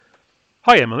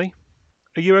Hi, Emily.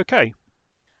 Are you okay?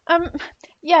 Um,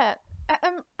 yeah.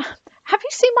 Have you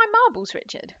seen my marbles,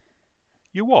 Richard?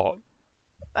 You what?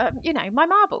 My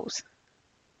marbles.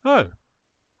 Oh,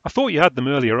 I thought you had them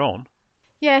earlier on.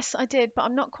 Yes, I did, but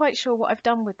I'm not quite sure what I've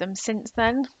done with them since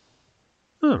then.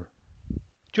 Oh, do you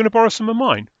want to borrow some of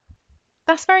mine?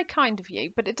 That's very kind of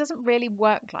you, but it doesn't really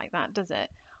work like that, does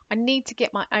it? I need to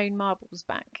get my own marbles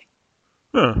back.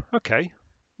 Oh, okay.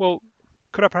 Well,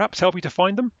 could I perhaps help you to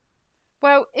find them?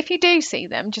 Well, if you do see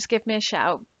them, just give me a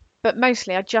shout, but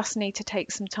mostly I just need to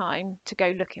take some time to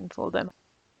go looking for them.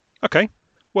 Okay.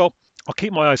 Well, I'll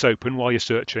keep my eyes open while you're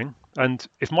searching, and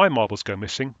if my marbles go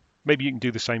missing, maybe you can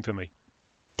do the same for me.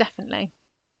 Definitely.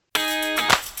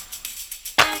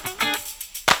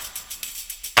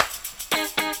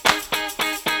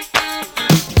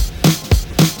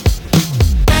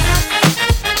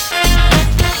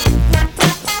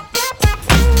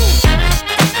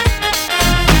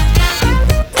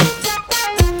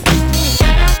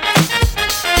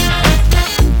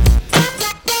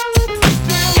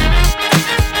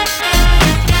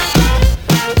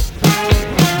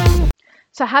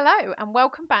 So, hello, and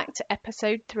welcome back to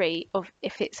episode 3 of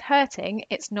If It's Hurting,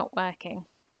 It's Not Working.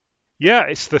 Yeah,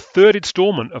 it's the third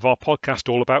installment of our podcast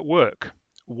all about work,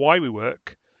 why we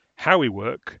work, how we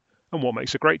work, and what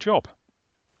makes a great job.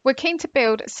 We're keen to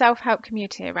build a self-help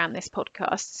community around this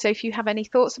podcast, so if you have any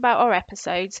thoughts about our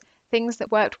episodes, things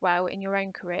that worked well in your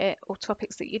own career, or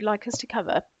topics that you'd like us to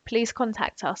cover, please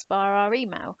contact us via our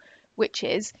email, which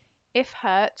is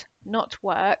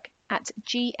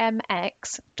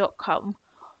ifhurtnotwork@gmx.com,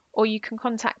 or you can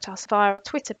contact us via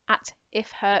Twitter at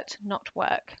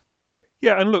ifhurtnotwork.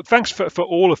 Yeah, and look, thanks for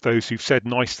all of those who've said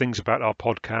nice things about our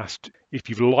podcast. If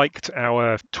you've liked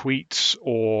our tweets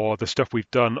or the stuff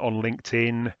we've done on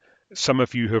LinkedIn, some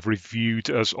of you have reviewed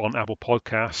us on Apple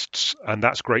Podcasts, and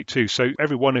that's great too. So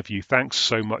every one of you, thanks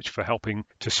so much for helping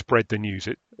to spread the news.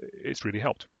 It's really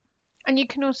helped. And you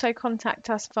can also contact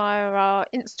us via our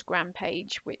Instagram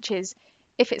page, which is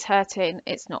If It's Hurting,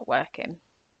 It's Not Working.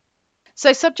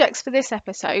 So, subjects for this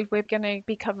episode, we're going to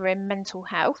be covering mental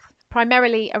health,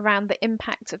 primarily around the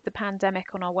impact of the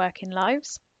pandemic on our working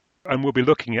lives. And we'll be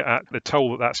looking at the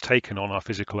toll that that's taken on our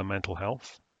physical and mental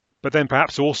health, but then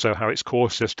perhaps also how it's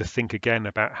caused us to think again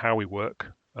about how we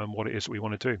work and what it is that we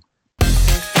want to do.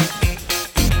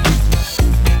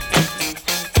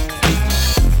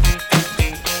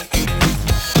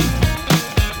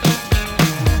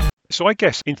 So I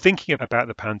guess in thinking about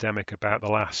the pandemic, about the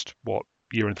last,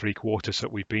 year and 3 quarters that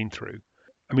we've been through,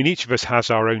 I mean, each of us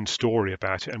has our own story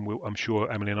about it, and I'm sure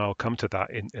Emily and I will come to that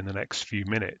in the next few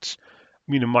minutes.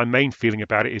 My main feeling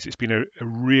about it is it's been a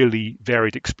really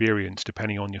varied experience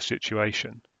depending on your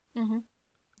situation. Mm-hmm.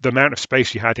 The amount of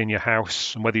space you had in your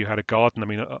house and whether you had a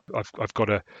garden. I've got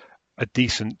a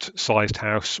decent sized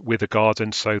house with a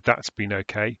garden, so that's been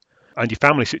okay. And your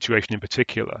family situation in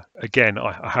particular, again,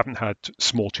 I haven't had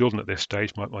small children at this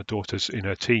stage. My daughter's in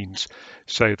her teens,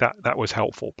 so that was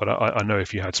helpful. But I know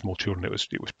if you had small children, it was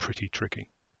pretty tricky.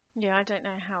 Yeah, I don't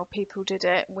know how people did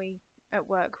it. At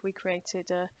work, we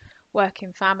created a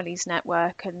working families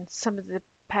network, and some of the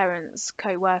parents,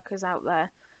 co-workers out there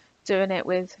doing it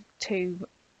with 2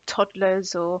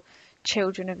 toddlers or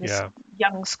children of this Yeah,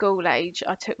 young school age,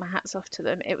 I took my hats off to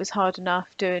them. It was hard enough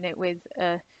doing it with,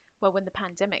 well, when the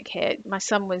pandemic hit, my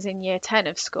son was in year 10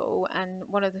 of school, and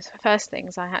one of the first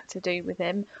things I had to do with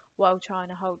him while trying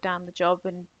to hold down the job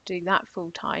and do that full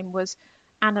time was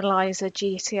analyse a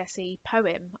GCSE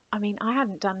poem. I mean, I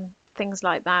hadn't done things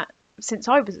like that since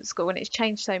I was at school, and it's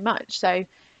changed so much. So,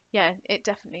 yeah, it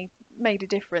definitely made a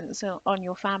difference on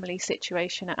your family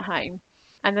situation at home.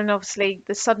 And then obviously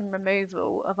the sudden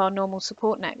removal of our normal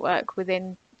support network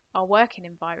within our working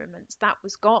environments, that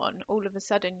was gone. All of a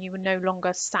sudden, you were no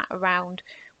longer sat around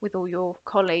with all your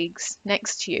colleagues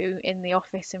next to you in the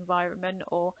office environment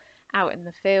or out in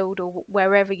the field or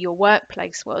wherever your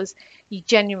workplace was. You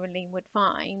genuinely would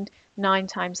find 9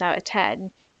 times out of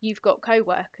 10, you've got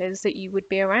co-workers that you would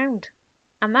be around.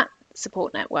 And that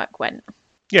support network went.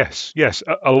 yes.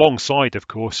 Alongside, of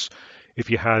course, if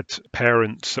you had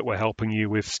parents that were helping you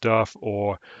with stuff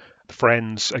or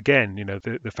friends, again,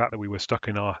 the fact that we were stuck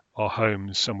in our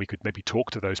homes and we could maybe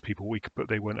talk to those people, but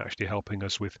they weren't actually helping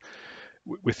us with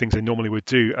things they normally would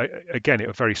do. Again, at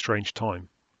a very strange time.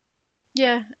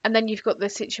 Yeah, and then you've got the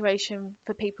situation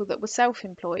for people that were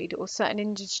self-employed or certain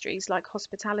industries like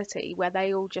hospitality where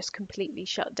they all just completely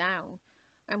shut down.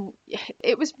 And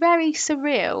it was very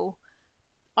surreal.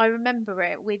 I remember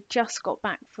it. We'd just got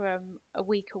back from a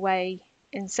week away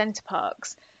in Center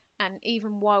Parcs, and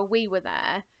even while we were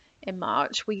there in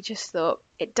March, we just thought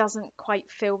it doesn't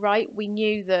quite feel right. We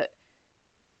knew that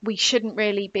we shouldn't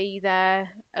really be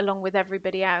there along with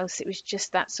everybody else. It was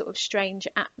just that sort of strange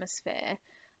atmosphere.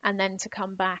 And then to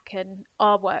come back, and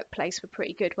our workplace were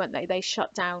pretty good, weren't they? They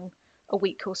shut down a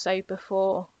week or so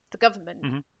before the government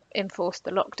Hmm. enforced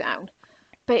the lockdown.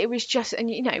 But it was just, and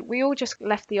we all just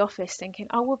left the office thinking,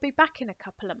 oh, we'll be back in a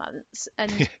couple of months.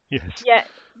 And Yes.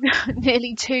 yet,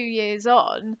 nearly 2 years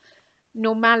on,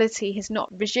 normality has not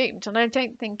resumed. And I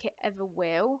don't think it ever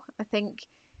will. I think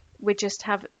we just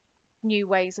have new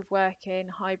ways of working,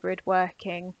 hybrid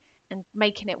working, and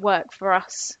making it work for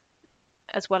us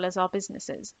as well as our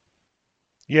businesses.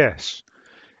 Yes.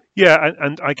 Yeah,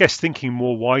 and I guess thinking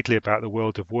more widely about the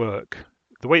world of work,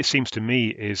 the way it seems to me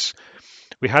is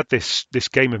we had this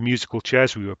game of musical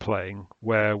chairs we were playing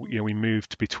where we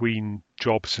moved between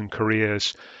jobs and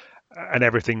careers and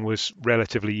everything was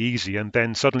relatively easy, and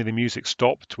then suddenly the music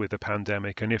stopped with the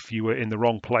pandemic, and if you were in the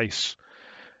wrong place,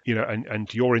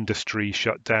 and your industry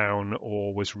shut down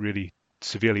or was really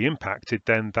severely impacted,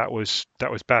 then that was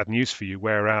bad news for you.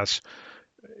 Whereas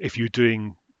if you're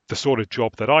doing the sort of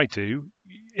job that I do,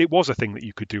 it was a thing that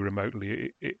you could do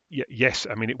remotely. Yes,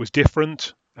 I mean it was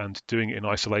different, and doing it in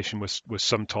isolation was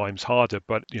sometimes harder,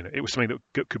 but it was something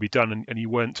that could be done, and you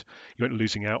weren't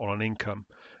losing out on an income.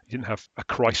 You didn't have a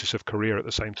crisis of career at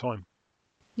the same time.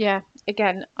 Yeah,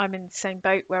 again, I'm in the same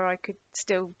boat where I could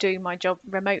still do my job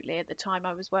remotely at the time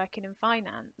I was working in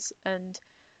finance. And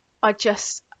I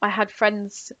had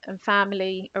friends and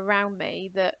family around me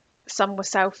that some were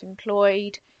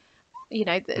self-employed, the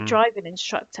Mm, driving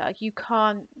instructor. You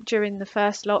can't, during the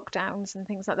first lockdowns and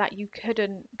things like that, you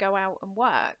couldn't go out and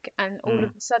work. And all mm,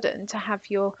 of a sudden, to have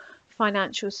your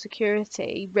financial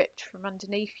security ripped from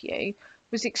underneath you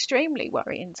was extremely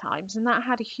worrying times. And that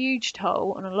had a huge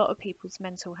toll on a lot of people's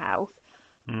mental health.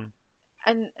 mm.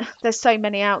 And there's so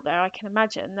many out there, I can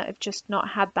imagine, that have just not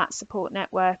had that support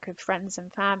network of friends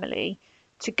and family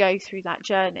to go through that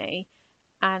journey.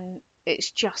 And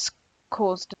it's just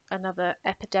caused another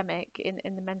epidemic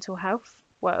in the mental health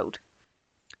world.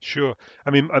 Sure.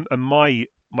 I mean, and my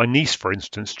niece, for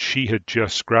instance, she had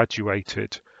just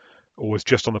graduated or was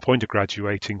just on the point of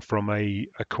graduating from a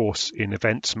course in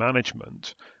events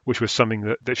management, which was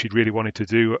something that she'd really wanted to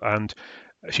do. And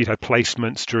she'd had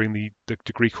placements during the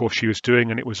degree course she was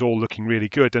doing, and it was all looking really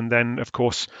good. And then, of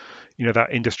course,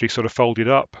 that industry sort of folded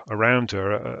up around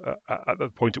her at the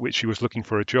point at which she was looking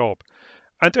for a job.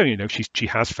 And she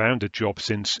has found a job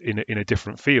since in a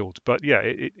different field. But yeah,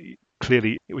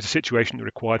 clearly it was a situation that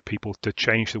required people to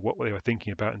change what they were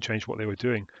thinking about and change what they were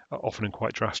doing, often in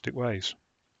quite drastic ways.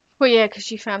 Well, yeah,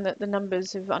 because you found that the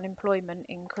numbers of unemployment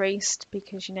increased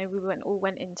because we all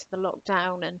went into the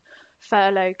lockdown and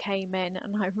furlough came in,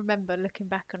 and I remember looking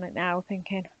back on it now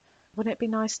thinking, wouldn't it be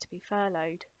nice to be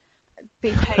furloughed?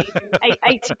 Be paid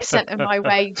 80% of my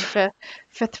wage for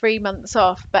 3 months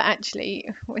off, but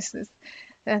actually,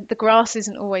 the grass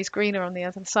isn't always greener on the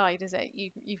other side, is it?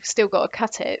 You've still got to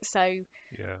cut it. So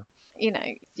Yeah.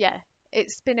 yeah,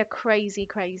 it's been a crazy,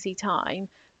 crazy time,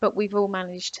 but we've all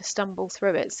managed to stumble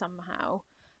through it somehow.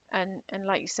 And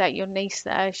like you say, your niece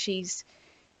there, she's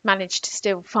managed to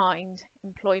still find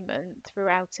employment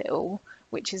throughout it all,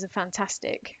 which is a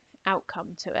fantastic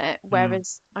outcome to it. Mm,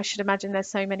 Whereas I should imagine there's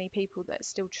so many people that are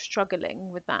still struggling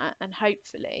with that, and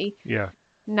hopefully yeah.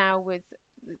 now with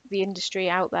the industry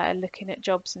out there looking at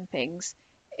jobs and things,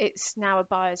 it's now a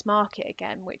buyer's market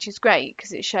again, which is great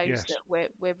because it shows Yes. that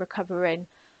we're recovering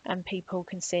and people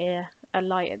can see a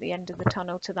light at the end of the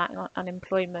tunnel to that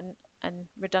unemployment and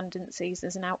redundancies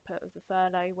as an output of the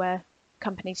furlough, where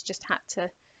companies just had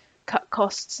to cut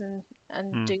costs and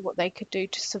Mm, do what they could do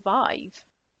to survive.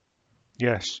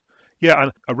 yes. Yeah,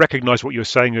 and I recognise what you were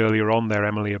saying earlier on there,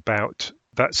 Emily, about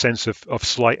that sense of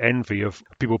slight envy of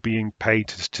people being paid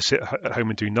to sit at home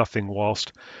and do nothing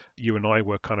whilst you and I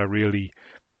were kind of really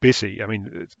busy. I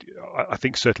mean, I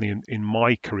think certainly in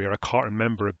my career, I can't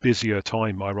remember a busier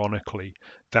time, ironically,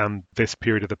 than this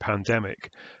period of the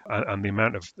pandemic, and the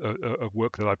amount of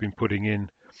work that I've been putting in,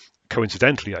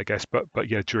 coincidentally, I guess, but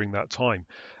yeah, during that time.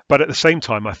 But at the same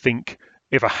time, I think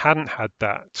if I hadn't had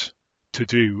that to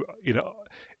do,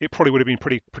 it probably would have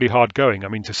been pretty hard going. I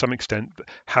mean, to some extent,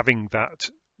 having that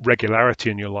regularity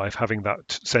in your life, having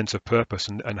that sense of purpose,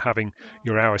 and having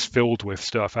your hours filled with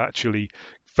stuff actually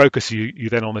focus you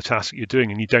then on the task that you're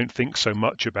doing, and you don't think so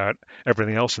much about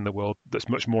everything else in the world that's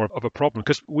much more of a problem,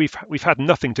 because we've had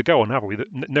nothing to go on, have we?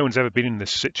 No one's ever been in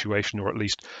this situation, or at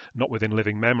least not within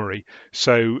living memory,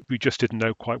 so we just didn't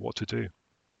know quite what to do.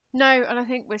 No, and I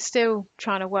think we're still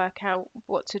trying to work out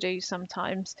what to do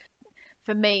sometimes.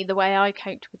 For me, the way I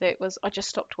coped with it was I just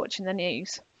stopped watching the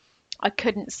news. I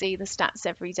couldn't see the stats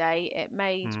every day. It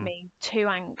made Mm, me too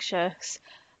anxious.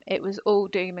 It was all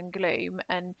doom and gloom,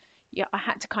 and yeah, I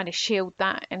had to kind of shield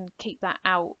that and keep that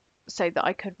out so that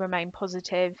I could remain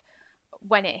positive.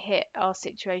 When it hit, our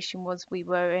situation was we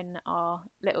were in our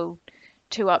little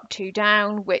two up, two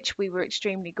down, which we were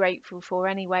extremely grateful for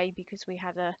anyway, because we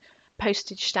had a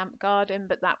postage stamp garden,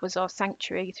 but that was our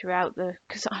sanctuary throughout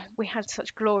because we had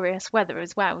such glorious weather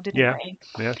as well, didn't Yeah, we?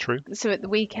 yeah, true. So at the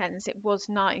weekends, it was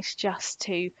nice just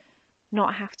to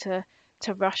not have to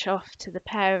rush off to the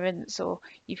parents, or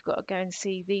you've got to go and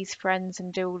see these friends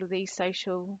and do all of these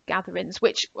social gatherings,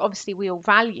 which obviously we all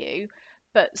value,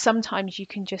 but sometimes you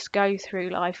can just go through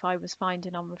life. I was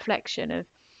finding on reflection of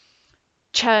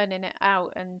churning it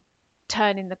out and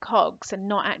turning the cogs and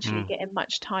not actually Mm. getting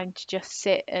much time to just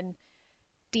sit and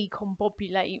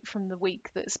decombobulate from the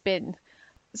week that's been.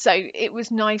 So it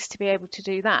was nice to be able to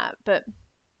do that, but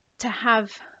to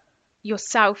have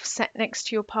yourself set next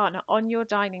to your partner on your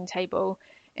dining table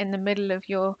in the middle of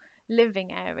your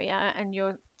living area, and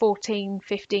your 14,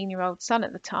 15-year-old son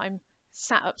at the time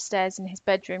sat upstairs in his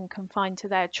bedroom confined to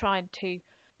there trying to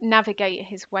navigate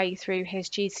his way through his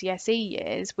GCSE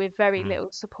years with very Mm.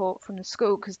 little support from the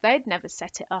school because they'd never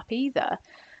set it up either.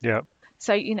 Yeah.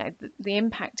 So, the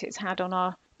impact it's had on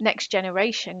our next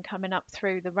generation coming up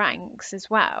through the ranks as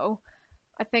well.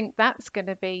 I think that's going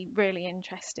to be really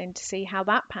interesting to see how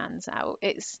that pans out.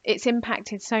 It's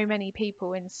impacted so many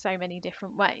people in so many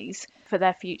different ways for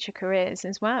their future careers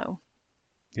as well.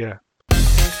 Yeah.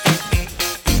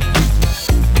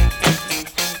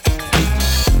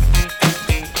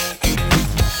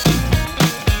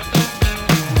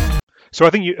 So I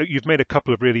think you've made a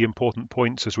couple of really important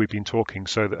points as we've been talking.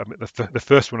 So that, I mean, the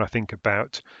first one I think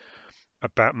about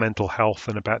mental health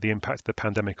and about the impact of the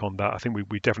pandemic on that. I think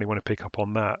we definitely want to pick up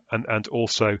on that, and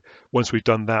also once we've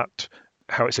done that,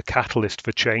 how it's a catalyst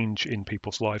for change in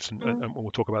people's lives, Mm. and we'll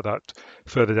talk about that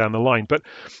further down the line. But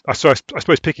I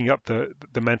suppose picking up the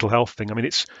mental health thing. I mean,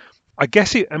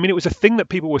 it was a thing that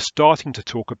people were starting to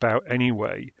talk about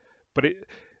anyway, but it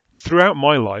throughout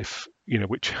my life,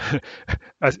 which,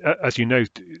 as you know,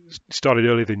 started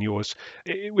earlier than yours,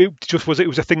 it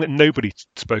was a thing that nobody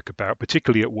spoke about,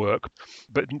 particularly at work,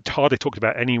 but hardly talked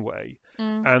about anyway.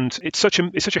 Mm. And it's such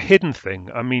a hidden thing.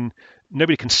 I mean,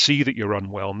 nobody can see that you're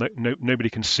unwell. Nobody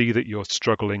can see that you're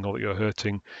struggling or that you're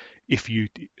hurting if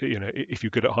if you're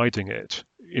good at hiding it.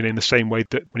 In the same way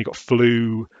that when you got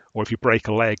flu or if you break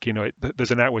a leg,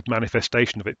 there's an outward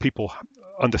manifestation of it. People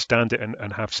understand it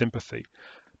and have sympathy.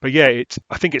 But yeah,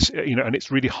 I think it's and it's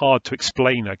really hard to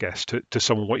explain, I guess, to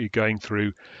someone what you're going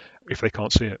through if they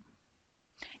can't see it.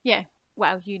 Yeah.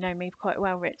 Well, you know me quite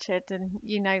well, Richard, and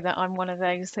you know that I'm one of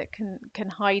those that can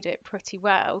hide it pretty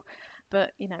well.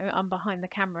 But I'm behind the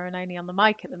camera and only on the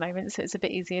mic at the moment, so it's a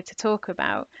bit easier to talk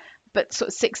about. But sort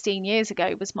of 16 years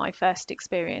ago was my first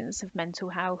experience of mental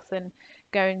health and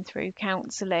going through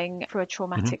counselling for a Hmm.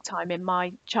 traumatic time in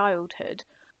my childhood.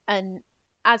 And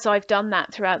as I've done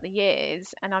that throughout the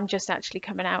years, and I'm just actually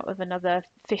coming out of another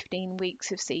 15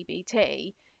 weeks of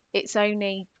CBT, it's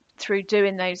only through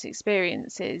doing those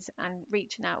experiences and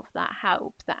reaching out for that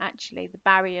help that actually the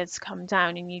barriers come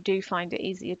down and you do find it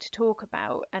easier to talk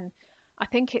about. And I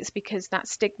think it's because that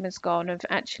stigma's gone of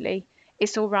actually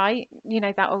it's all right.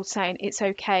 That old saying, it's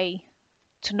okay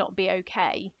to not be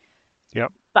okay. Yeah,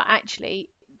 But actually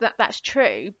that's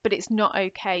true, but it's not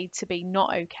okay to be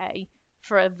not okay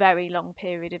for a very long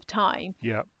period of time,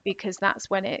 yeah, because that's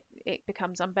when it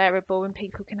becomes unbearable and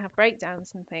people can have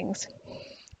breakdowns and things.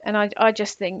 And I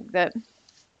just think that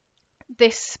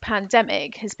this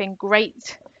pandemic has been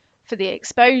great for the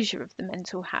exposure of the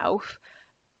mental health,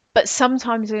 but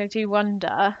sometimes I do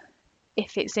wonder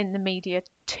if it's in the media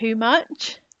too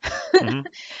much. hmm,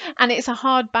 And it's a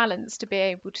hard balance to be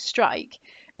able to strike,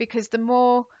 because the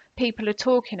more people are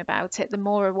talking about it, the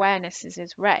more awareness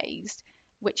is raised,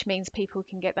 which means people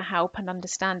can get the help and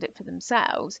understand it for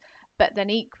themselves. But then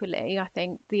equally, I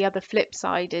think the other flip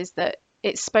side is that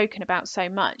it's spoken about so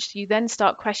much, you then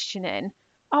start questioning,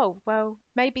 oh, well,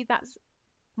 maybe that's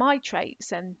my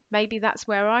traits and maybe that's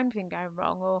where I've been going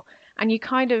wrong, and you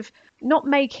kind of not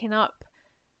making up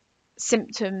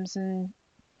symptoms and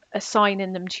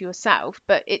assigning them to yourself,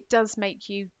 but it does make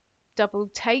you double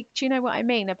take. Do you know what I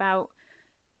mean? About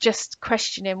just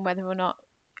questioning whether or not,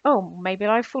 oh, maybe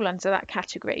I fall under that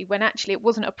category, when actually it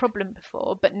wasn't a problem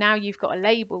before, but now you've got a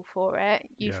label for it,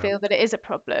 you yeah. feel that it is a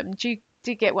problem. Do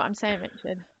you get what I'm saying,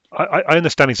 Richard? I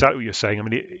understand exactly what you're saying. I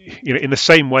mean, in the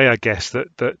same way, I guess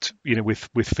that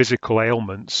with physical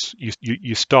ailments,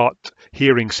 you start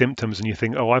hearing symptoms and you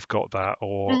think, oh, I've got that,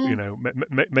 or Mm,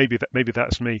 maybe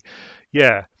that's me.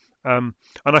 Yeah, and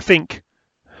I think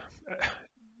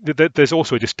there's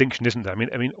also a distinction, isn't there?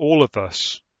 I mean, all of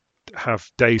us have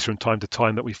days from time to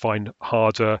time that we find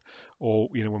harder, or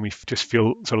when we just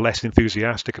feel sort of less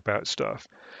enthusiastic about stuff.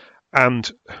 And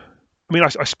I mean,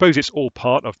 I suppose it's all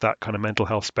part of that kind of mental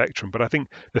health spectrum. But I think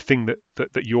the thing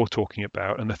that you're talking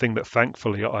about, and the thing that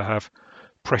thankfully I have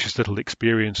precious little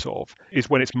experience of, is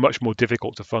when it's much more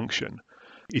difficult to function.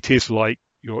 It is like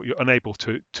you're unable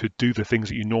to do the things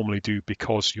that you normally do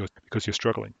because you're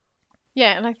struggling.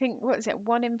 Yeah, and I think, what is it,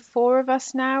 1 in 4 of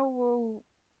us now will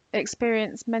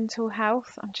experience mental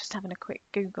health. I'm just having a quick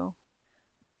Google.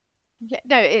 Yeah,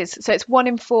 no, it is. So it's 1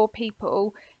 in 4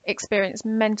 people experience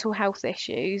mental health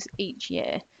issues each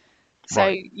year. So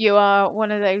Right. you are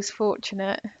one of those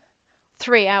fortunate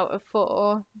 3 out of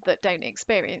 4 that don't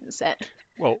experience it.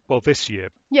 Well, this year,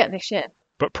 Yeah, this year.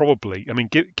 but probably, I mean,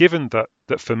 given that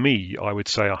for me, I would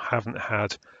say I haven't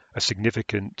had a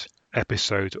significant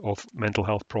episode of mental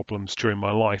health problems during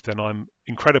my life, then I'm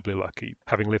incredibly lucky,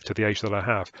 having lived to the age that I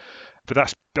have.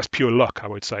 But that's pure luck, I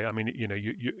would say. I mean,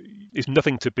 it's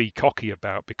nothing to be cocky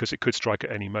about, because it could strike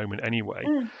at any moment anyway.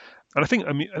 Mm. And I think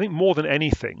more than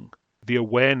anything, the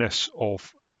awareness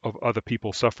of other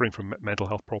people suffering from mental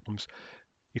health problems,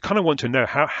 you kind of want to know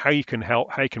how you can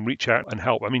help, how you can reach out and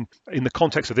help. I mean, in the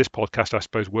context of this podcast, I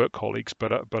suppose work colleagues,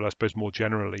 but I suppose more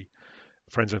generally,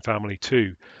 friends and family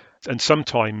too. And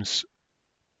sometimes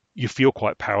you feel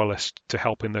quite powerless to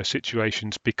help in those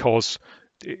situations, because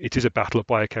it is a battle of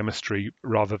biochemistry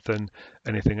rather than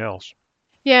anything else.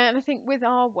 Yeah, and I think with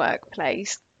our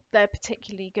workplace, they're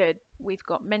particularly good. We've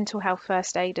got mental health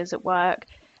first aiders at work.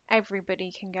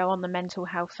 Everybody can go on the mental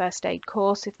health first aid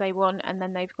course if they want, and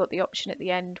then they've got the option at the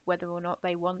end whether or not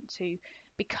they want to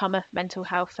become a mental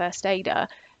health first aider.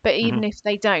 But Hmm. even if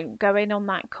they don't go in on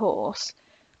that course,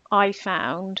 I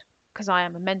found, because I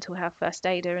am a mental health first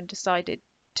aider and decided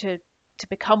to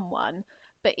become one,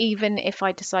 but even if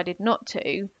I decided not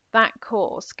to, that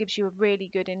course gives you a really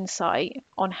good insight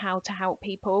on how to help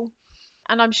people.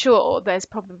 And I'm sure there's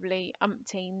probably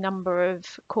umpteen number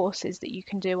of courses that you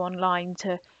can do online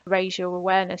to raise your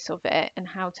awareness of it and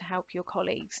how to help your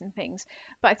colleagues and things.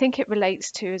 But I think it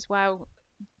relates to as well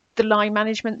the line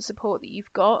management support that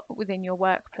you've got within your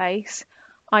workplace.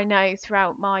 I know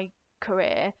throughout my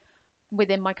career,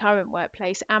 within my current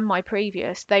workplace and my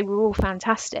previous, they were all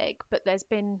fantastic, but there's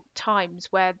been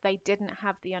times where they didn't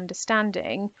have the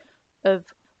understanding of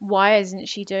why isn't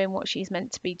she doing what she's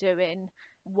meant to be doing?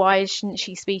 Why isn't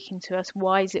she speaking to us?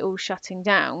 Why is it all shutting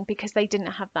down? Because they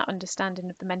didn't have that understanding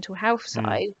of the mental health Mm,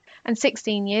 side. And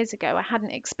 16 years ago, I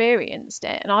hadn't experienced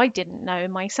it and I didn't know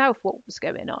myself what was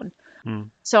going on. mm,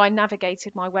 So I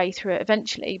navigated my way through it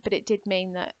eventually, but it did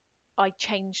mean that I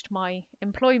changed my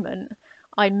employment.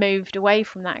 I moved away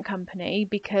from that company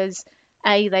because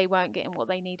A, they weren't getting what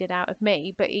they needed out of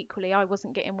me, but equally I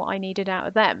wasn't getting what I needed out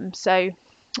of them. So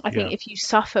I think yeah. if you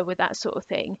suffer with that sort of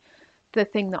thing, the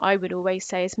thing that I would always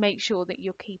say is make sure that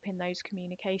you're keeping those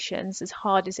communications, as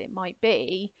hard as it might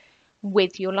be,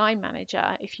 with your line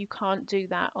manager. If you can't do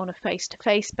that on a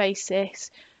face-to-face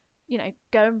basis,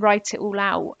 go and write it all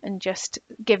out and just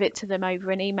give it to them over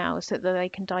an email so that they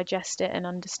can digest it and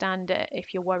understand it.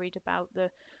 If you're worried about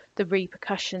the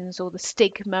repercussions or the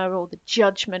stigma or the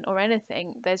judgment or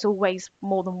anything, there's always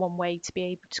more than one way to be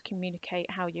able to communicate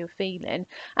how you're feeling.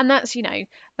 And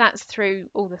that's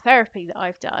through all the therapy that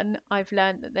I've done. I've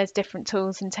learned that there's different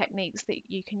tools and techniques that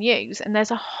you can use, and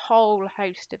there's a whole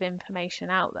host of information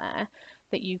out there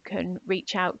that you can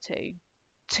reach out to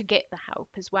get the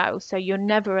help as well. So you're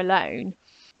never alone.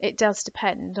 It does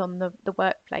depend on the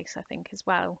workplace, I think, as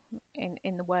well,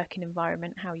 in the working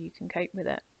environment, how you can cope with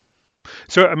it.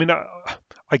 So, I mean,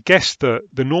 I guess the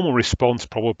normal response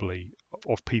probably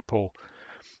of people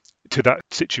to that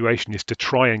situation is to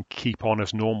try and keep on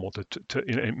as normal,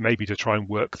 maybe to try and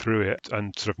work through it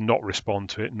and sort of not respond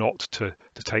to it, not to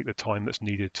take the time that's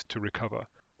needed to recover.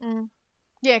 Mm.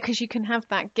 Yeah, because you can have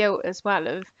that guilt as well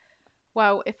of,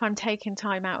 well, if I'm taking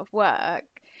time out of work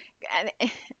and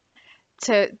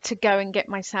to go and get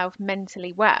myself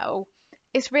mentally well,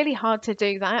 it's really hard to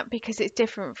do that because it's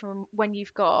different from when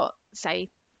you've got, say,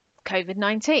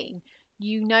 COVID-19.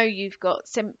 You've got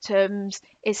symptoms,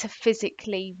 it's a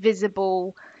physically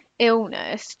visible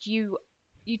illness. You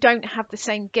don't have the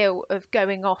same guilt of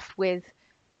going off with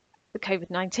the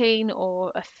COVID-19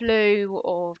 or a flu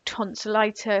or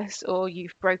tonsillitis or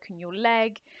you've broken your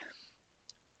leg.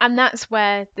 And that's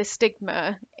where the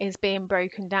stigma is being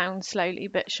broken down slowly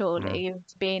but Mm. surely, of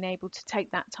being able to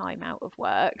take that time out of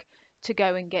work to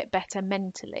go and get better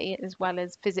mentally as well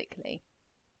as physically.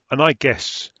 And I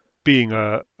guess, being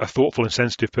a thoughtful and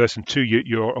sensitive person too,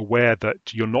 you're aware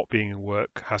that you're not being in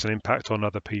work has an impact on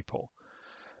other people.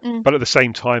 Mm, But at the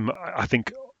same time, I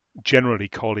think generally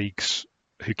colleagues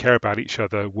who care about each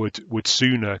other would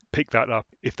sooner pick that up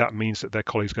if that means that their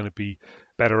colleague's going to be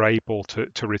better able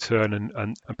to return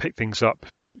and pick things up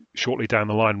shortly down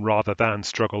the line rather than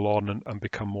struggle on and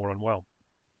become more unwell.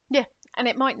 Yeah, and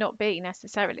it might not be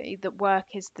necessarily that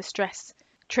work is the stress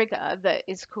trigger that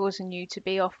is causing you to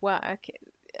be off work.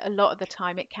 A lot of the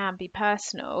time it can be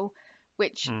personal,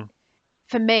 which Mm,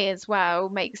 for me as well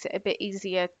makes it a bit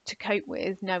easier to cope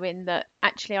with, knowing that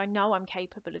actually I know I'm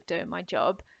capable of doing my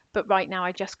job, but right now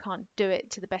I just can't do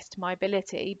it to the best of my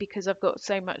ability because I've got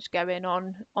so much going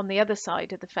on the other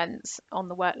side of the fence on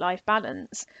the work-life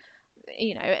balance.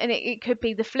 And it could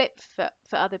be the flip for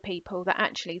other people, that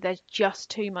actually there's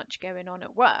just too much going on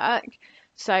at work.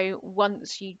 So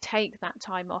once you take that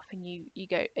time off and you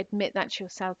go admit that to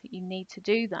yourself that you need to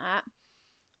do that,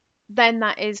 then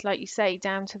that is, like you say,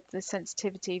 down to the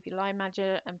sensitivity of your line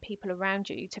manager and people around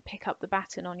you to pick up the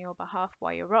baton on your behalf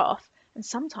while you're off. And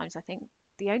sometimes I think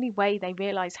the only way they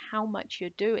realize how much you're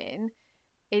doing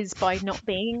is by not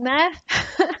being there.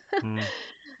 mm,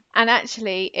 And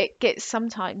actually, it gets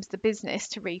sometimes the business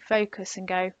to refocus and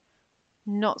go,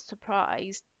 not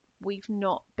surprised, we've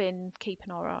not been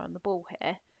keeping our eye on the ball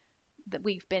here, that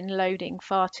we've been loading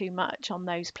far too much on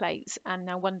those plates, and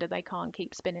no wonder they can't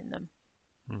keep spinning them.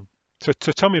 mm. So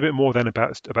tell me a bit more then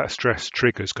about stress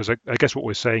triggers, because I guess what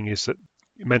we're saying is that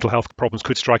mental health problems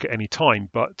could strike at any time,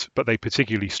 but they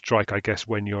particularly strike, I guess,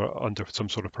 when you're under some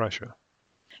sort of pressure.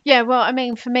 Yeah, well, I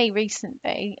mean, for me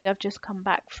recently, I've just come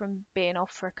back from being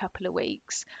off for a couple of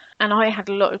weeks, and I had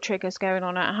a lot of triggers going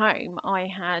on at home. I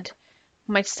had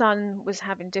My son was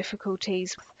having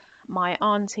difficulties. My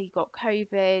auntie got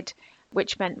COVID,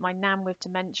 which meant my nan with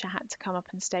dementia had to come up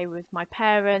and stay with my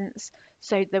parents.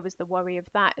 So there was the worry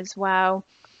of that as well.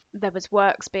 There was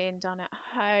works being done at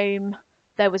home.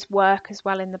 There was work as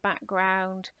well in the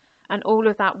background. And all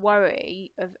of that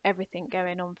worry of everything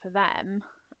going on for them.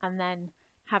 And then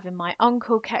having my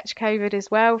uncle catch COVID as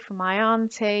well from my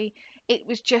auntie. It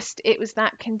was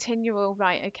that continual,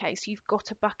 right, okay, so you've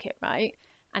got a bucket, right?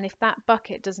 And if that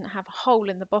bucket doesn't have a hole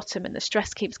in the bottom and the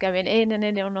stress keeps going in and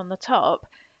in and on the top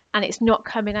and it's not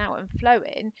coming out and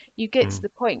flowing, you get to Mm, the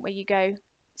point where you go,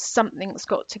 something's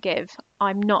got to give.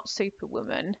 I'm not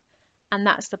Superwoman. And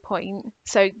that's the point.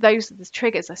 So those are the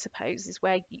triggers, I suppose, is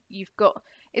where you've got,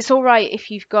 it's all right if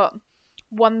you've got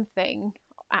one thing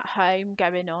at home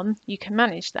going on, you can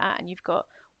manage that. And you've got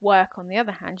work on the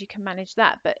other hand, you can manage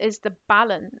that. But as the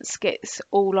balance gets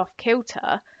all off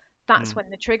kilter, that's mm, when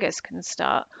the triggers can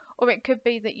start. Or it could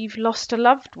be that you've lost a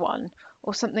loved one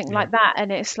or something yeah. like that,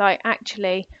 and it's like,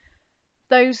 actually,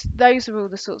 those are all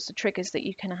the sorts of triggers that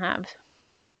you can have.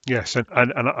 Yes, and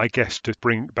I guess to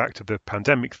bring back to the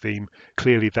pandemic theme,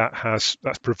 clearly that's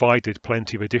provided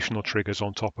plenty of additional triggers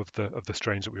on top of the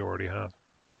strains that we already have.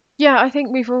 Yeah, I think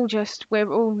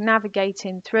we're all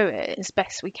navigating through it as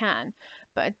best we can,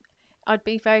 but I'd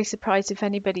be very surprised if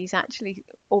anybody's actually,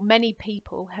 or many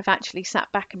people have actually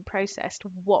sat back and processed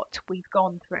what we've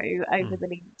gone through over Mm,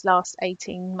 the last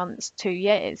 18 months, 2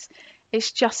 years.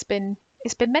 It's been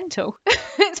mental.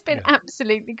 It's been yeah.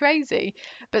 absolutely crazy,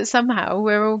 but somehow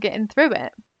we're all getting through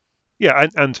it. Yeah,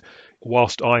 and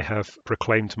whilst I have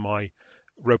proclaimed my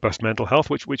robust mental health,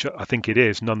 which I think it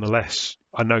is, nonetheless,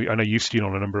 I know you've seen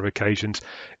on a number of occasions,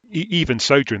 even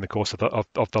so during the course of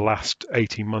the last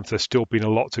 18 months, there's still been a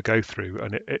lot to go through,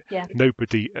 and Yeah.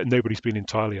 nobody's been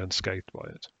entirely unscathed by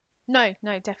it. No,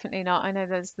 no, definitely not. I know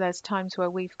there's times where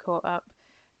we've caught up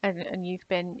and you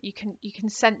can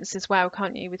sense as well,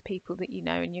 can't you, with people that you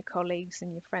know and your colleagues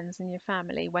and your friends and your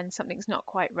family when something's not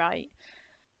quite right.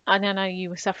 And I know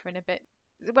you were suffering a bit.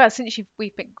 Well, since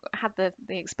had the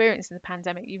experience in the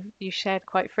pandemic, you shared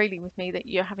quite freely with me that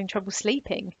you're having trouble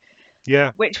sleeping,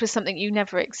 Yeah, which was something you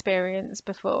never experienced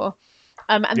before.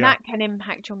 And yeah, that can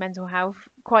impact your mental health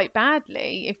quite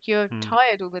badly. If you're mm,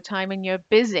 tired all the time and you're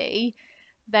busy,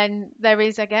 then there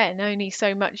is again only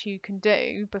so much you can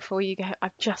do before you go,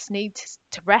 I just need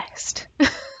to rest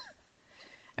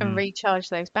and mm, recharge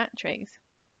those batteries.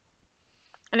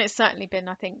 And it's certainly been,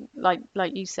 I think, like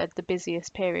you said, the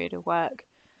busiest period of work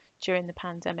during the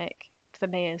pandemic for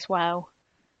me as well.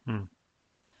 mm,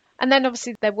 And then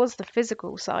obviously there was the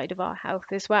physical side of our health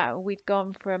as well. We'd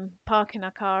gone from parking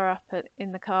our car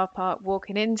in the car park,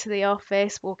 walking into the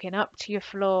office, walking up to your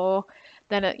floor.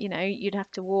 Then, you'd have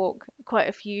to walk quite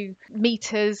a few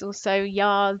meters or so,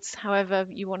 yards, however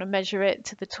you want to measure it,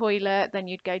 to the toilet. Then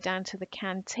you'd go down to the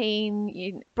canteen.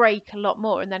 You'd break a lot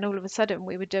more. And then all of a sudden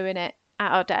we were doing it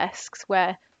at our desks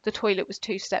where the toilet was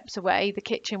 2 steps away, the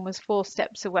kitchen was 4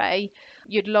 steps away.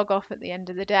 You'd log off at the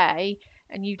end of the day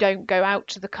and you don't go out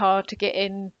to the car to get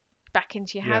in back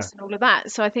into your yeah, house and all of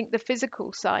that. So I think the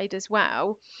physical side as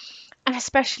well And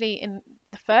especially in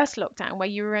the first lockdown, where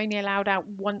you were only allowed out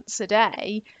once a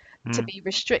day, to Mm, be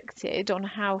restricted on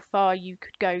how far you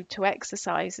could go to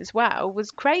exercise as well was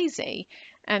crazy.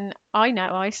 And I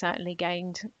know I certainly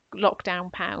gained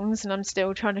lockdown pounds and I'm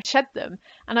still trying to shed them.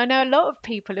 And I know a lot of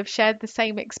people have shared the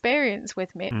same experience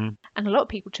with me. mm, And a lot of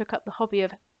people took up the hobby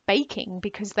of baking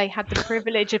because they had the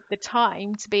privilege of the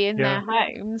time to be in their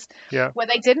yeah, homes yeah. where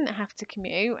they didn't have to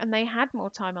commute and they had more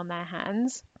time on their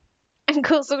hands. And of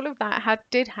course, all of that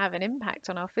did have an impact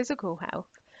on our physical health.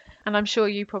 And I'm sure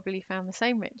you probably found the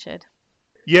same, Richard.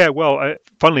 Yeah, well,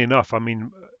 funnily enough, I mean,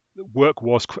 work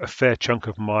was a fair chunk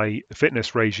of my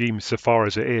fitness regime so far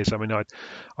as it is. I mean, I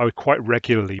would quite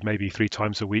regularly, maybe 3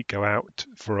 times a week, go out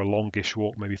for a longish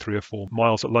walk, maybe 3 or 4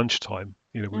 miles at lunchtime.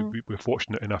 Mm. We're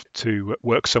fortunate enough to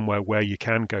work somewhere where you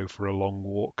can go for a long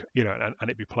walk, and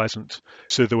it'd be pleasant.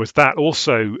 So there was that.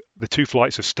 Also, the 2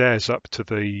 flights of stairs up to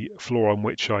the floor on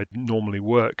which I normally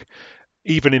work,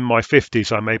 even in my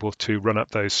 50s, I'm able to run up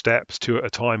those steps 2 at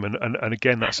a time. And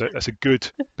again, that's a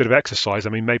good bit of exercise. I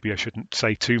mean, maybe I shouldn't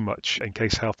say too much in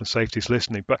case health and safety is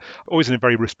listening, but always in a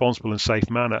very responsible and safe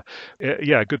manner.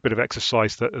 Yeah, a good bit of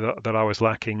exercise that I was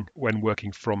lacking when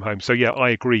working from home. So yeah, I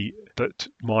agree that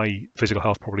my physical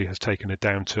health probably has taken a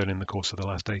downturn in the course of the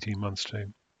last 18 months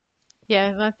too. Yeah,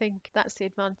 and I think that's the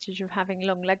advantage of having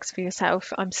long legs for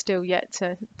yourself. I'm still yet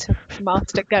to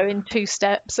master going 2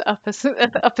 steps up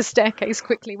a staircase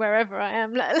quickly wherever I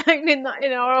am, let alone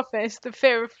in our office. The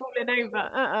fear of falling over.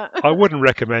 I wouldn't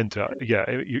recommend that. Yeah,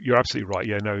 you're absolutely right.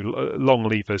 Yeah, no, long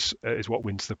levers is what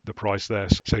wins the prize there.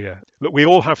 So yeah, look, we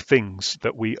all have things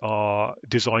that we are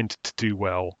designed to do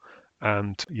well,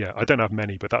 and yeah, I don't have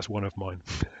many, but that's one of mine.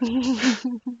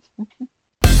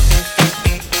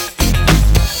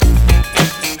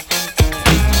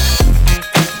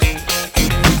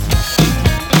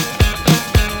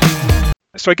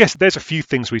 So I guess there's a few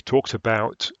things we've talked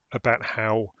about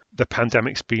how the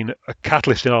pandemic's been a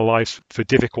catalyst in our lives for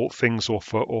difficult things or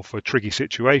for tricky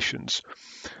situations.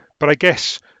 But I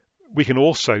guess we can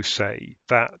also say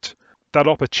that that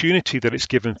opportunity that it's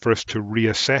given for us to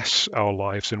reassess our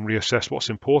lives and reassess what's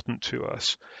important to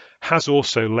us has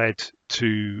also led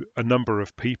to a number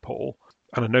of people,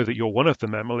 and I know that you're one of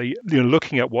them, Emily,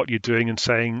 looking at what you're doing and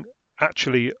saying,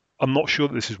 actually, I'm not sure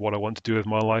that this is what I want to do with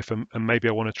my life, and maybe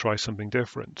I want to try something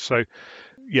different. So,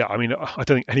 yeah, I mean, I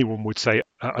don't think anyone would say,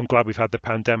 I'm glad we've had the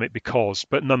pandemic because,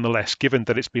 but nonetheless, given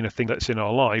that it's been a thing that's in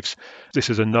our lives,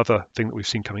 this is another thing that we've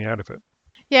seen coming out of it.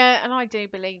 Yeah, and I do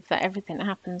believe that everything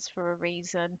happens for a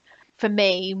reason. For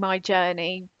me, my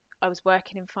journey, I was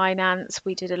working in finance.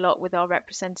 We did a lot with our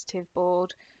representative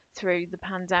board through the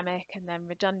pandemic and then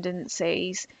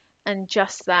redundancies, and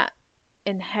just that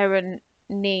inherent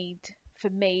need for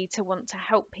me to want to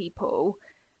help people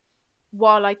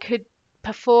while I could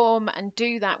perform and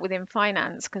do that within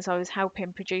finance because I was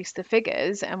helping produce the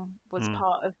figures and was Mm,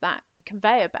 part of that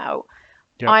conveyor belt.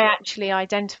 yeah. I actually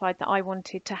identified that I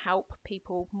wanted to help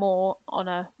people more on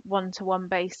a one-to-one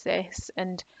basis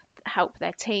and help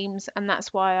their teams. And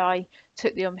that's why I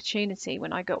took the opportunity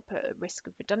when I got put at risk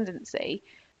of redundancy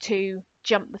to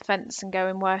jump the fence and go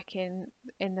and work in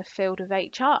the field of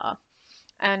HR.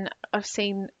 And I've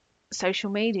seen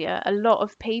social media, a lot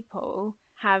of people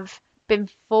have been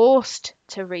forced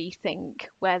to rethink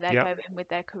where they're Yeah. going with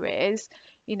their careers.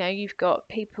 You've got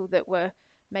people that were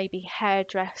maybe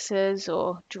hairdressers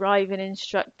or driving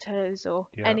instructors or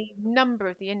Yeah. any number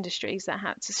of the industries that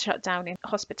had to shut down in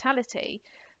hospitality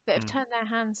that have Mm, turned their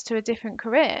hands to a different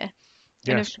career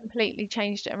and have yes. completely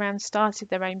changed it around, started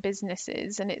their own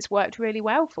businesses, and it's worked really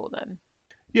well for them.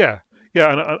 Yeah.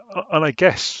 Yeah. And I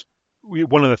guess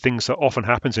one of the things that often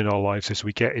happens in our lives is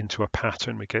we get into a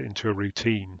pattern, we get into a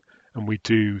routine, and we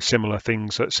do similar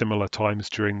things at similar times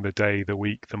during the day, the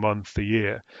week, the month, the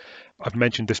year. I've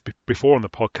mentioned this before on the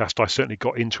podcast. I certainly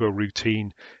got into a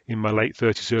routine in my late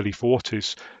 30s, early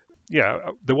 40s.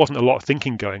 Yeah, there wasn't a lot of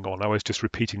thinking going on. I was just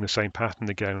repeating the same pattern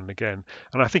again and again.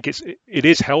 And I think it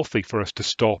is healthy for us to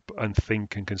stop and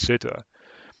think and consider.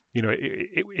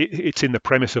 It's in the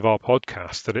premise of our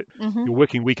podcast that Hmm. your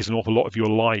working week is an awful lot of your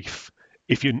life.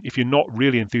 If you're not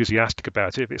really enthusiastic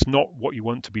about it, if it's not what you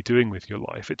want to be doing with your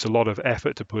life, it's a lot of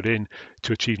effort to put in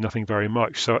to achieve nothing very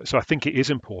much. So I think it is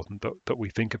important that we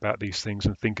think about these things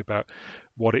and think about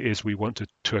what it is we want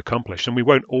to accomplish. And we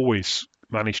won't always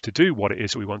manage to do what it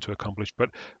is that we want to accomplish, but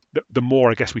the more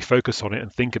I guess we focus on it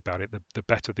and think about it, the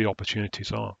better the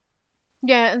opportunities are.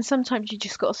 Yeah, and sometimes you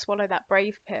just got to swallow that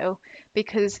brave pill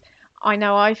because I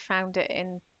know I found it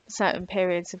in certain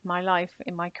periods of my life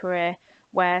in my career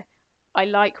where I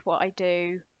like what I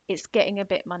do. It's getting a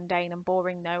bit mundane and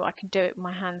boring though. I can do it with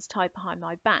my hands tied behind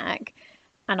my back.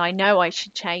 and I know I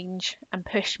should change and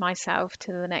push myself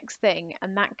to the next thing,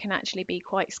 and that can actually be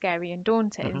quite scary and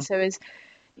daunting. Hmm. So as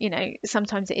you know,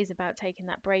 sometimes it is about taking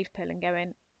that brave pill and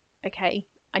going, okay,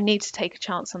 I need to take a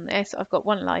chance on this. I've got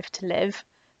one life to live.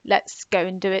 Let's go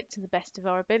and do it to the best of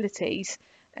our abilities.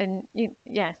 And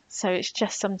yeah, so it's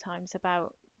just sometimes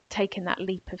about taking that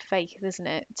leap of faith, isn't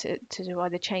it, to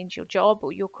either change your job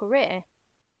or your career.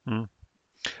 Mm.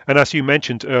 And as you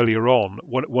mentioned earlier on,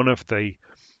 one of the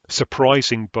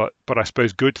surprising but I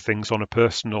suppose good things on a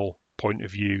personal point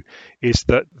of view is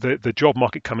that the job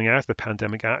market coming out of the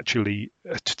pandemic actually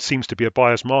seems to be a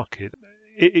buyer's market.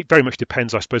 It very much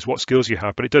depends, I suppose, what skills you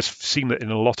have, but it does seem that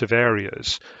in a lot of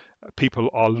areas, people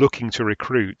are looking to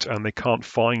recruit and they can't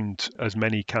find as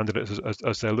many candidates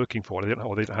as they're looking for. They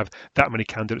don't have that many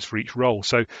candidates for each role.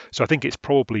 So I think it's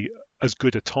probably as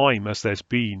good a time as there's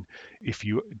been if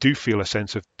you do feel a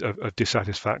sense of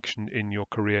dissatisfaction in your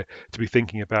career to be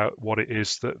thinking about what it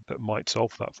is that might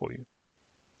solve that for you.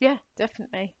 Yeah,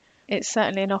 definitely. It's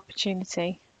certainly an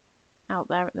opportunity out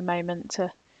there at the moment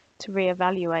to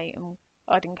reevaluate, and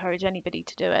I'd encourage anybody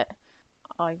to do it.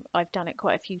 I've done it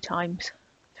quite a few times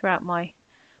throughout my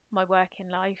working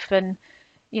life, and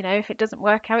if it doesn't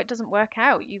work out, it doesn't work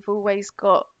out. You've always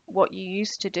got what you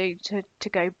used to do to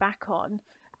go back on,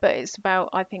 but it's about,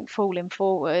 I think, falling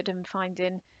forward and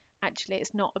finding actually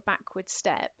it's not a backward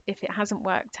step. If it hasn't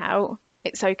worked out,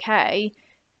 it's okay,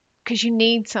 because you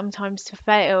need sometimes to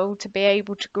fail to be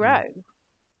able to Mm. grow.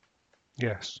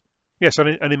 Yes. Yes,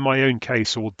 and in my own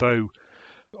case, although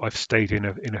I've stayed in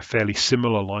a fairly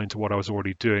similar line to what I was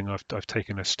already doing, I've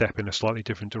taken a step in a slightly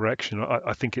different direction.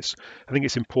 I think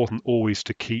it's important always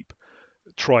to keep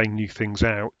trying new things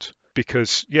out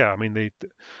because yeah, I mean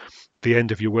the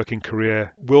end of your working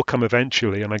career will come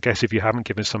eventually, and I guess if you haven't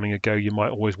given something a go, you might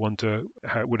always wonder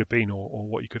how it would have been or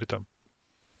what you could have done.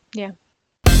 Yeah.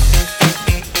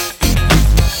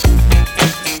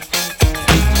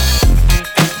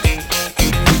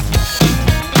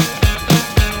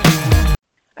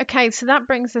 Okay, so that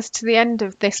brings us to the end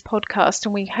of this podcast,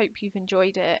 and we hope you've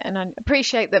enjoyed it. And I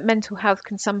appreciate that mental health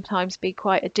can sometimes be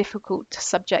quite a difficult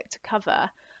subject to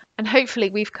cover, and hopefully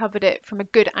we've covered it from a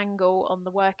good angle on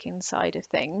the working side of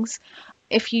things.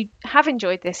 If you have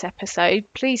enjoyed this episode,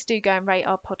 please do go and rate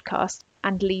our podcast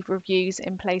and leave reviews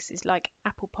in places like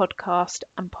Apple Podcast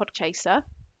and Podchaser.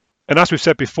 And as we've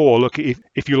said before, look,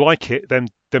 if you like it, then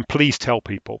please tell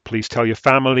people. Please tell your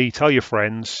family, tell your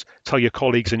friends, tell your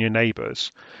colleagues and your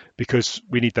neighbours, because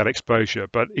we need that exposure.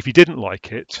 But if you didn't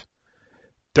like it,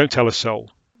 don't tell a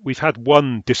soul. We've had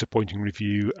one disappointing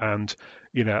review, and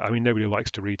I mean, nobody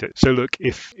likes to read it. So look,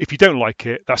 if you don't like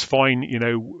it, that's fine.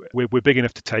 We're big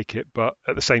enough to take it, but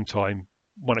at the same time,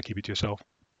 why not keep it to yourself?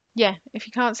 Yeah, if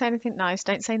you can't say anything nice,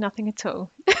 don't say nothing at all.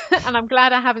 And I'm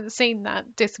glad I haven't seen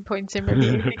that disappointing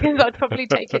review, because I'd probably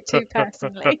take it too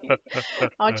personally.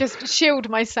 I'll just shield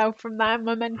myself from that and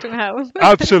my mental health.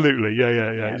 Absolutely, yeah.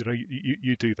 Yeah.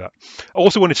 You do that. I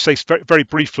also wanted to say very, very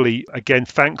briefly again,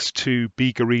 thanks to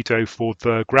B Garrido for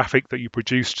the graphic that you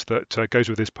produced that goes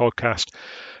with this podcast.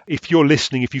 If you're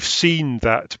listening, if you've seen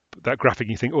that graphic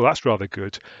and you think, oh, that's rather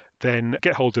good, then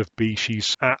get hold of B.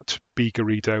 She's at B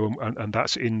Garrido, and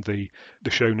that's in the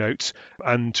show notes.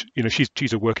 And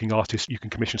she's a working artist. You can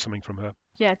commission something from her.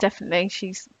 Yeah, definitely.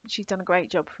 She's done a great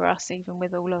job for us, even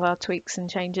with all of our tweaks and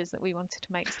changes that we wanted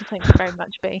to make. So thank you very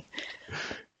much, B.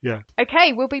 Yeah.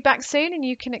 Okay, we'll be back soon, and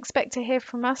you can expect to hear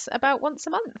from us about once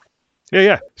a month.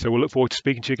 Yeah. So we'll look forward to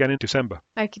speaking to you again in December.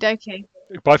 Okie dokie.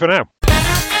 Bye for now.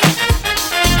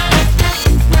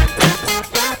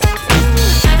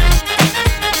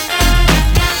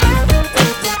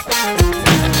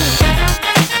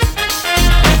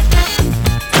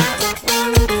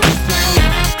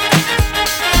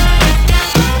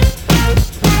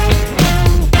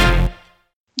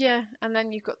 Yeah, and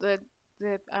then you've got the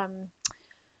well,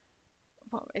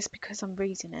 it's because I'm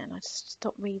reading it and I just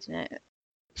stopped reading it.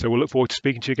 So we'll look forward to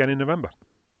speaking to you again in November.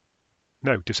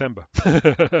 No, December.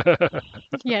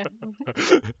 Yeah.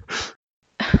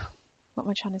 What am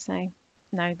I trying to say?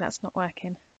 No, that's not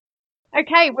working.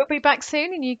 Okay, we'll be back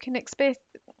soon, and you can expect.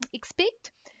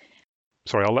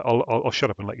 Sorry, I'll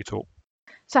shut up and let you talk.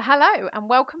 So hello, and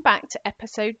welcome back to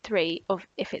episode 3 of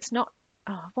If It's Not.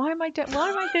 Oh, why am I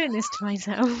doing this to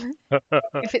myself?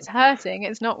 If it's hurting,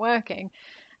 it's not working.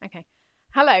 Okay.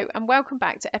 Hello, and welcome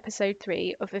back to episode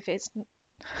 3 of If It's.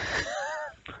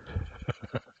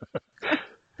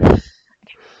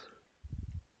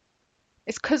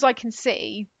 It's because I can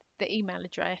see the email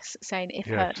address saying if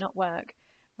hurt, not work.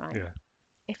 Right. Yeah.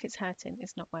 If it's hurting,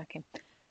 it's not working.